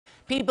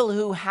People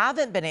who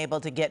haven't been able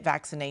to get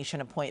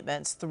vaccination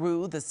appointments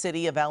through the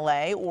city of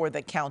LA or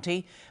the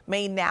county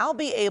may now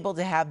be able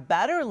to have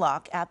better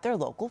luck at their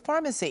local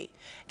pharmacy.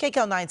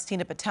 KCAL9's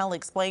Tina Patel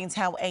explains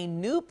how a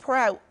new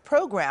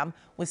program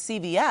with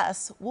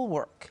CVS will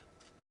work.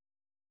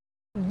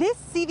 This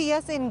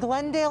CVS in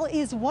Glendale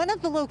is one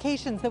of the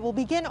locations that will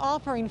begin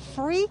offering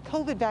free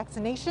COVID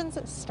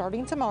vaccinations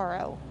starting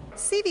tomorrow.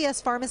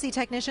 CVS pharmacy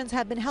technicians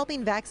have been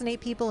helping vaccinate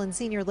people in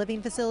senior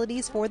living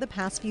facilities for the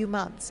past few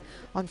months.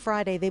 On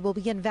Friday, they will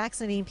begin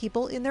vaccinating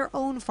people in their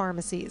own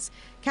pharmacies.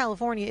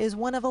 California is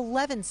one of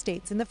 11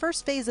 states in the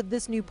first phase of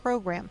this new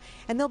program,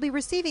 and they'll be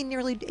receiving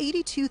nearly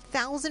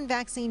 82,000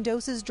 vaccine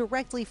doses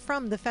directly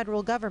from the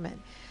federal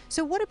government.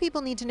 So what do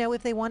people need to know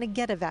if they want to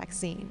get a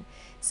vaccine?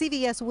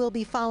 CVS will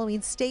be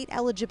following state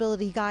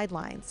eligibility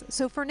guidelines.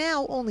 So for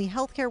now, only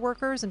healthcare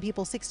workers and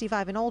people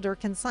 65 and older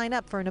can sign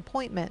up for an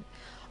appointment.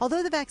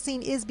 Although the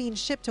vaccine is being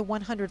shipped to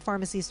 100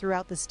 pharmacies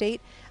throughout the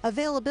state,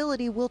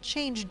 availability will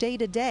change day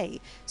to day.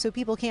 So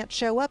people can't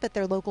show up at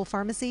their local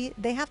pharmacy.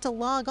 They have to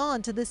log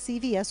on to the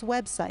CVS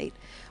website.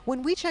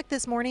 When we checked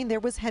this morning, there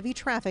was heavy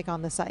traffic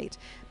on the site.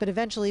 But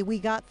eventually we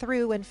got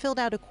through and filled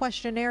out a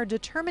questionnaire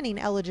determining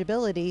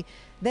eligibility.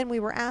 Then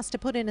we were asked to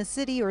put in a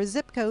city or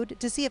zip code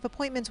to see if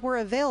appointments were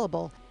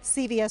available.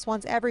 CVS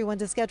wants everyone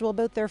to schedule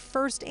both their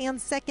first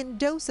and second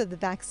dose of the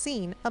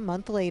vaccine a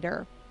month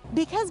later.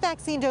 Because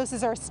vaccine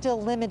doses are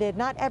still limited,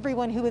 not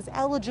everyone who is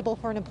eligible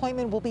for an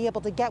appointment will be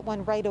able to get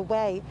one right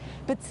away.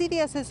 But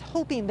CVS is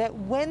hoping that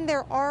when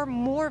there are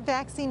more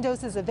vaccine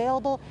doses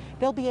available,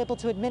 they'll be able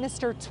to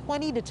administer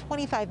 20 to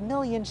 25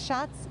 million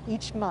shots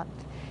each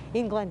month.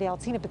 In Glendale,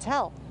 Tina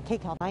Patel,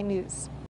 KCAL9 News.